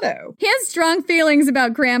aficionado. He has strong feelings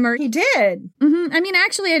about grammar. He did. I mean,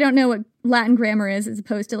 actually, I don't know what Latin grammar is as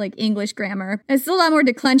opposed to like English grammar. It's a lot more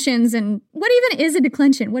declensions. And what even is a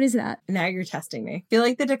declension? What is that? Now you're testing me. I feel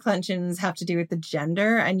like the declensions have to do with the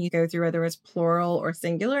gender, and you go through whether it's plural or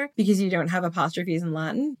singular because you don't have apostrophes in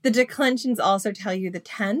Latin. The declensions also tell you the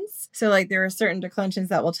tense. So like there are certain declensions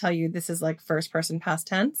that will tell you this is like first person past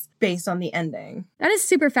tense based on the ending. That is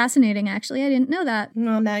super fascinating, actually. I didn't know that.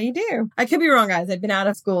 Well, now you do. I could be wrong, guys. I've been out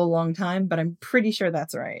of school a long time, but I'm pretty sure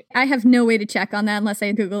that's right. I have no way to check on that unless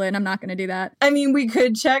I Google it, and I'm not going to do that. I mean, we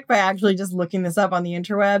could check by actually just looking this up on the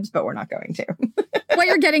interwebs, but we're not going to. What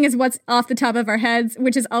you're getting is what's off the top of our heads,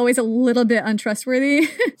 which is always a little bit untrustworthy.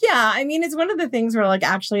 Yeah, I mean, it's one of the things where, like,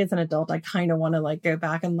 actually as an adult, I kind of want to, like, go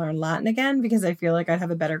back and learn Latin again because I feel like I'd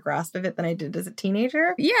have a better grasp of it than I did as a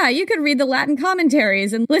teenager. Yeah, you could read the Latin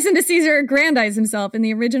commentaries and listen to Caesar aggrandize himself in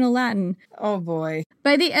the original Latin. Oh, boy.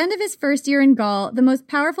 By the end of his first year in Gaul, the most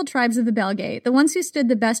powerful tribes of the Belgae, the ones who stood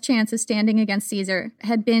the best chance of standing against Caesar,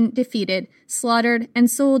 had been defeated, slaughtered, and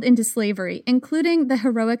sold into slavery, including the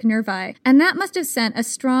heroic Nervi. And that must have sent a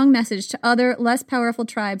strong message to other, less powerful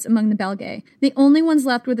tribes among the Belgae. The only ones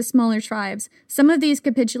left were the smaller tribes. Some of these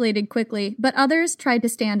capitulated quickly, but others tried to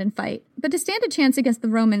stand and fight. But to stand a chance against the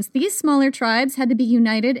Romans, these smaller tribes had to be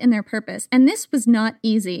united in their purpose, and this was not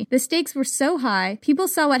easy. The stakes were so high, people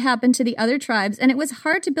saw what happened to the other tribes, and it was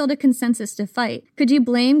hard to build a consensus to fight. Could you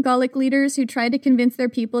blame Gallic leaders who tried to convince their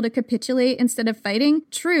people to capitulate instead of fighting?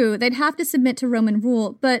 True, they'd have to submit to Roman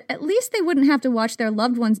rule, but at least they wouldn't have to watch their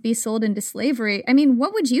loved ones be sold into slavery. I mean,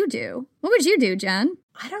 what would you do? What would you do, Jen?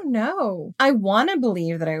 I don't know. I want to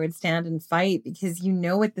believe that I would stand and fight because you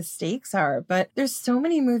know what the stakes are, but there's so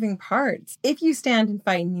many moving parts. If you stand and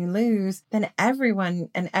fight and you lose, then everyone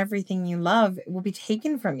and everything you love will be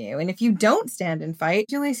taken from you. And if you don't stand and fight,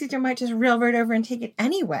 Julius Caesar might just railroad over and take it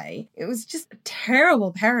anyway. It was just a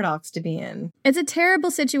terrible paradox to be in. It's a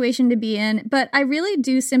terrible situation to be in, but I really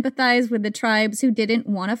do sympathize with the tribes who didn't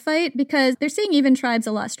want to fight because they're seeing even tribes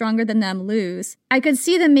a lot stronger than them lose. I could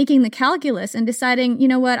see them making the calculus and deciding, you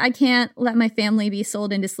know what, I can't let my family be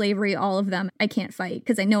sold into slavery, all of them. I can't fight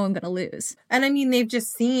because I know I'm going to lose. And I mean, they've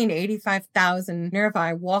just seen 85,000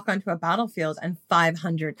 Nervi walk onto a battlefield and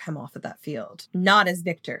 500 come off of that field, not as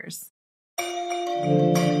victors.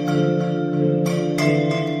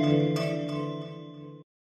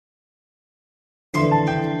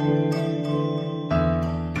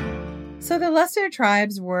 So the lesser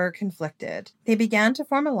tribes were conflicted. They began to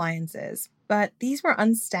form alliances, but these were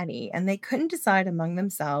unsteady and they couldn't decide among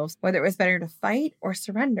themselves whether it was better to fight or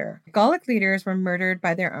surrender. Gallic leaders were murdered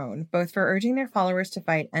by their own, both for urging their followers to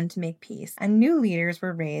fight and to make peace, and new leaders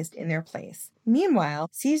were raised in their place. Meanwhile,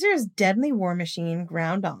 Caesar's deadly war machine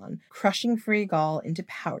ground on, crushing free Gaul into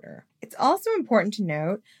powder. It's also important to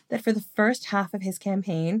note that for the first half of his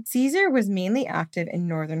campaign, Caesar was mainly active in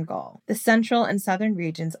northern Gaul. The central and southern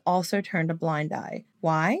regions also turned a blind eye.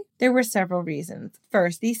 Why? There were several reasons.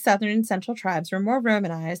 First, these southern and central tribes were more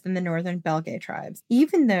Romanized than the northern Belgae tribes,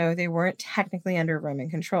 even though they weren't technically under Roman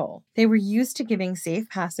control. They were used to giving safe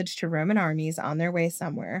passage to Roman armies on their way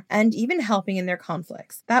somewhere, and even helping in their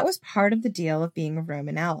conflicts. That was part of the deal of being a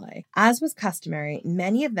Roman ally. As was customary,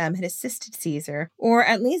 many of them had assisted Caesar, or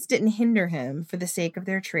at least didn't hinder him for the sake of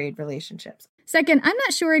their trade relationships. Second, I'm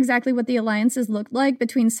not sure exactly what the alliances looked like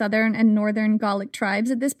between southern and northern Gallic tribes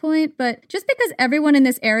at this point, but just because everyone in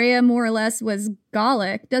this area more or less was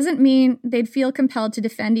Gallic doesn't mean they'd feel compelled to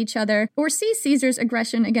defend each other or see Caesar's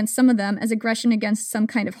aggression against some of them as aggression against some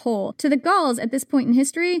kind of whole. To the Gauls at this point in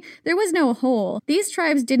history, there was no whole. These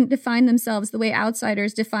tribes didn't define themselves the way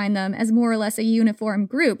outsiders define them as more or less a uniform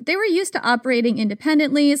group. They were used to operating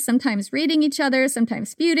independently, sometimes raiding each other,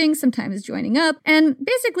 sometimes feuding, sometimes joining up, and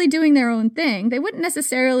basically doing their own thing. They wouldn't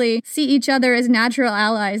necessarily see each other as natural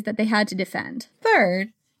allies that they had to defend.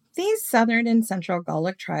 Third, these southern and central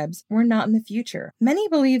Gallic tribes were not in the future. Many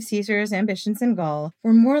believed Caesar's ambitions in Gaul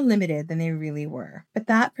were more limited than they really were, but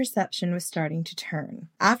that perception was starting to turn.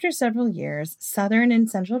 After several years, southern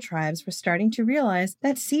and central tribes were starting to realize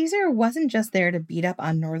that Caesar wasn't just there to beat up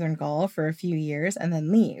on northern Gaul for a few years and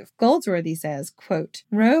then leave. Goldsworthy says, quote,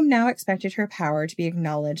 Rome now expected her power to be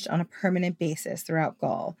acknowledged on a permanent basis throughout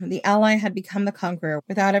Gaul. The ally had become the conqueror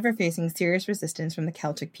without ever facing serious resistance from the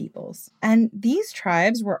Celtic peoples. And these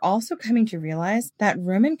tribes were were also coming to realize that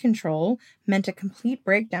Roman control meant a complete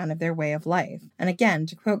breakdown of their way of life. And again,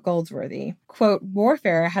 to quote Goldsworthy, quote,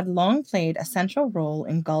 warfare had long played a central role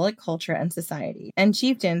in Gallic culture and society, and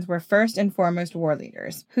chieftains were first and foremost war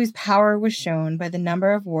leaders, whose power was shown by the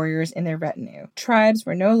number of warriors in their retinue. Tribes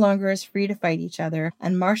were no longer as free to fight each other,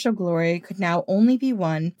 and martial glory could now only be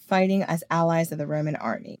won fighting as allies of the Roman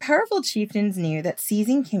army. Powerful chieftains knew that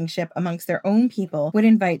seizing kingship amongst their own people would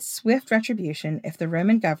invite swift retribution if the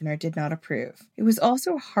Roman governor did not approve. It was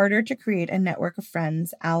also harder to create a network of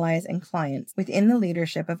friends, allies, and clients within the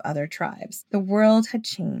leadership of other tribes. The world had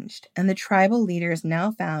changed, and the tribal leaders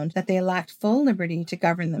now found that they lacked full liberty to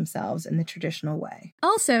govern themselves in the traditional way.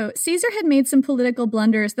 Also, Caesar had made some political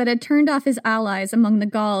blunders that had turned off his allies among the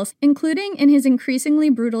Gauls, including in his increasingly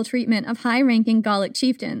brutal treatment of high-ranking Gallic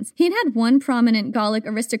chieftains. He'd had one prominent Gallic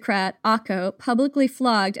aristocrat, Acco, publicly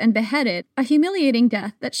flogged and beheaded, a humiliating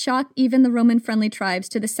death that shocked even the Roman-friendly tribes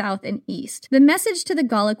to the south and east. The message to the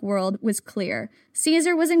Gallic world was clear.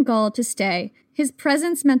 Caesar was in Gaul to stay. His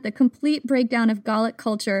presence meant the complete breakdown of Gallic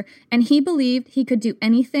culture, and he believed he could do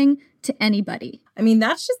anything to anybody. I mean,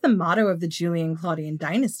 that's just the motto of the Julian-Claudian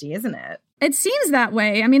dynasty, isn't it? It seems that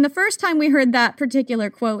way. I mean, the first time we heard that particular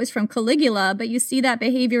quote was from Caligula, but you see that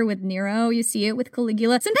behavior with Nero, you see it with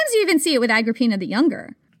Caligula. Sometimes you even see it with Agrippina the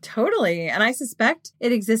Younger. Totally. And I suspect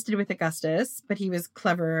it existed with Augustus, but he was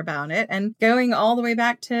clever about it. And going all the way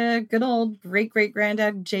back to good old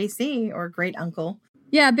great-great-granddad JC, or great-uncle.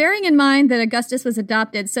 Yeah, bearing in mind that Augustus was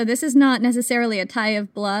adopted, so this is not necessarily a tie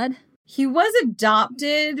of blood. He was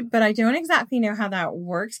adopted, but I don't exactly know how that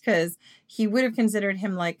works, because he would have considered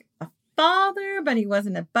him like a father, but he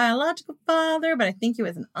wasn't a biological father, but I think he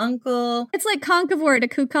was an uncle. It's like Concavore to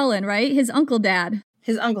Cuchulainn, right? His uncle dad.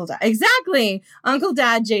 His uncle dad. Exactly. Uncle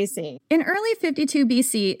dad JC. In early 52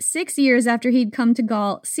 BC, 6 years after he'd come to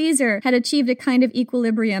Gaul, Caesar had achieved a kind of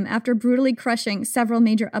equilibrium after brutally crushing several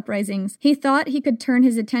major uprisings. He thought he could turn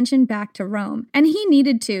his attention back to Rome. And he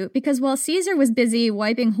needed to, because while Caesar was busy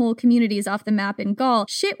wiping whole communities off the map in Gaul,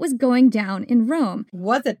 shit was going down in Rome.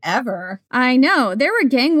 Was it ever? I know. There were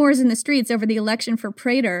gang wars in the streets over the election for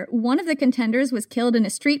praetor. One of the contenders was killed in a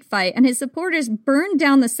street fight, and his supporters burned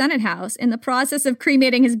down the Senate house in the process of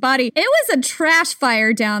cremating his body. It was a trash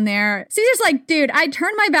fire down there. Caesar's like, dude, I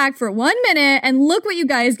turned my back for 1 minute and look what you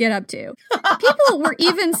guys get up to. People were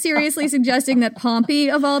even seriously suggesting that Pompey,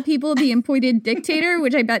 of all people, be appointed dictator,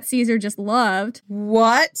 which I bet Caesar just loved.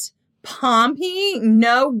 What? Pompey?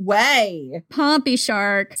 No way. Pompey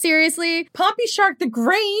Shark. Seriously? Pompey Shark the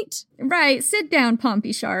Great? Right. Sit down,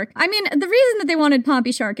 Pompey Shark. I mean, the reason that they wanted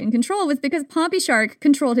Pompey Shark in control was because Pompey Shark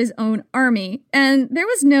controlled his own army, and there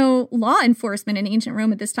was no law enforcement in ancient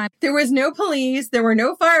Rome at this time. There was no police. There were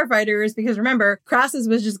no firefighters, because remember, Crassus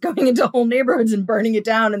was just going into whole neighborhoods and burning it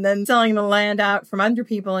down and then selling the land out from under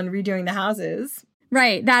people and redoing the houses.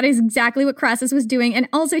 Right, that is exactly what Crassus was doing, and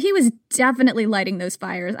also he was definitely lighting those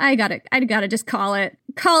fires. I gotta just call it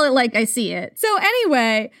like I see it. So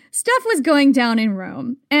anyway, stuff was going down in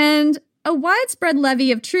Rome, and a widespread levy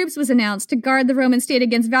of troops was announced to guard the Roman state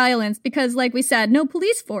against violence because, like we said, no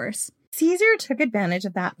police force. Caesar took advantage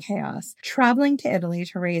of that chaos, traveling to Italy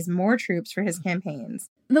to raise more troops for his campaigns.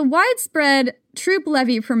 The widespread troop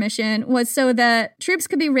levy permission was so that troops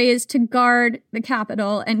could be raised to guard the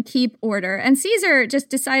capital and keep order. And Caesar just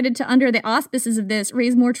decided to, under the auspices of this,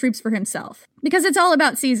 raise more troops for himself. Because it's all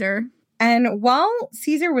about Caesar. And while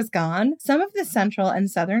Caesar was gone, some of the central and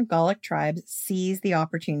southern Gallic tribes seized the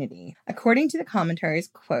opportunity. According to the commentaries,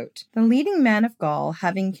 quote, the leading men of Gaul,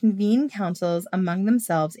 having convened councils among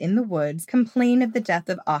themselves in the woods, complained of the death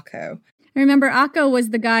of Acco. Remember, Acco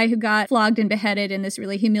was the guy who got flogged and beheaded in this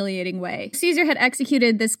really humiliating way. Caesar had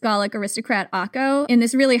executed this Gallic aristocrat Acco in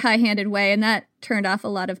this really high-handed way, and that turned off a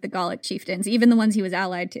lot of the Gallic chieftains, even the ones he was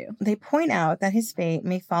allied to. They point out that his fate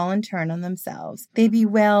may fall in turn on themselves. They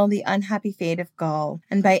bewail the unhappy fate of Gaul,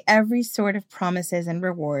 and by every sort of promises and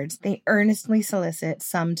rewards, they earnestly solicit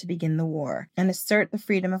some to begin the war, and assert the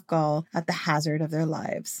freedom of Gaul at the hazard of their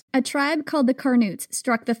lives. A tribe called the Carnutes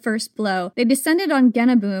struck the first blow. They descended on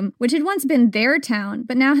Genabum, which had once been their town,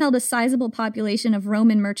 but now held a sizable population of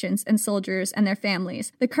Roman merchants and soldiers and their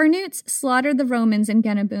families. The Carnutes slaughtered the Romans in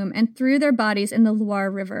Genabum and threw their bodies in the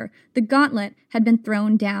Loire River. The gauntlet had been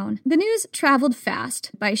thrown down. The news traveled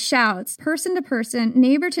fast, by shouts, person to person,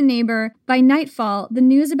 neighbor to neighbor. By nightfall, the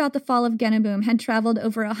news about the fall of Genabum had traveled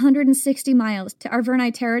over 160 miles to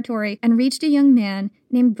Arverni territory and reached a young man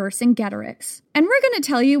named Vercingetorix. And we're going to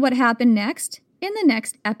tell you what happened next in the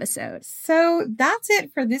next episode. So that's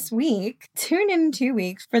it for this week. Tune in 2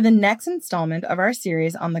 weeks for the next installment of our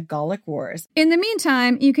series on the Gallic Wars. In the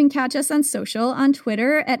meantime, you can catch us on social on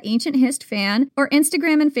Twitter at Ancient Hist Fan or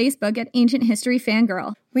Instagram and Facebook at Ancient History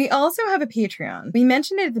Fangirl. We also have a Patreon. We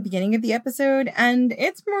mentioned it at the beginning of the episode, and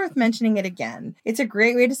it's worth mentioning it again. It's a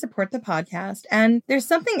great way to support the podcast, and there's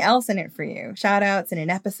something else in it for you. Shout-outs in an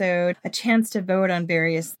episode, a chance to vote on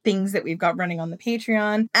various things that we've got running on the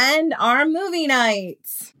Patreon, and our movie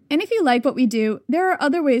nights. And if you like what we do, there are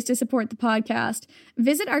other ways to support the podcast.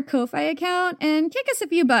 Visit our Ko-Fi account and kick us a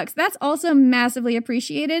few bucks. That's also massively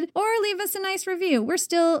appreciated. Or leave us a nice review. We're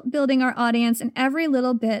still building our audience and every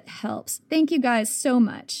little bit helps. Thank you guys so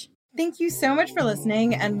much. Thank you so much for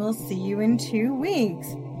listening, and we'll see you in 2 weeks.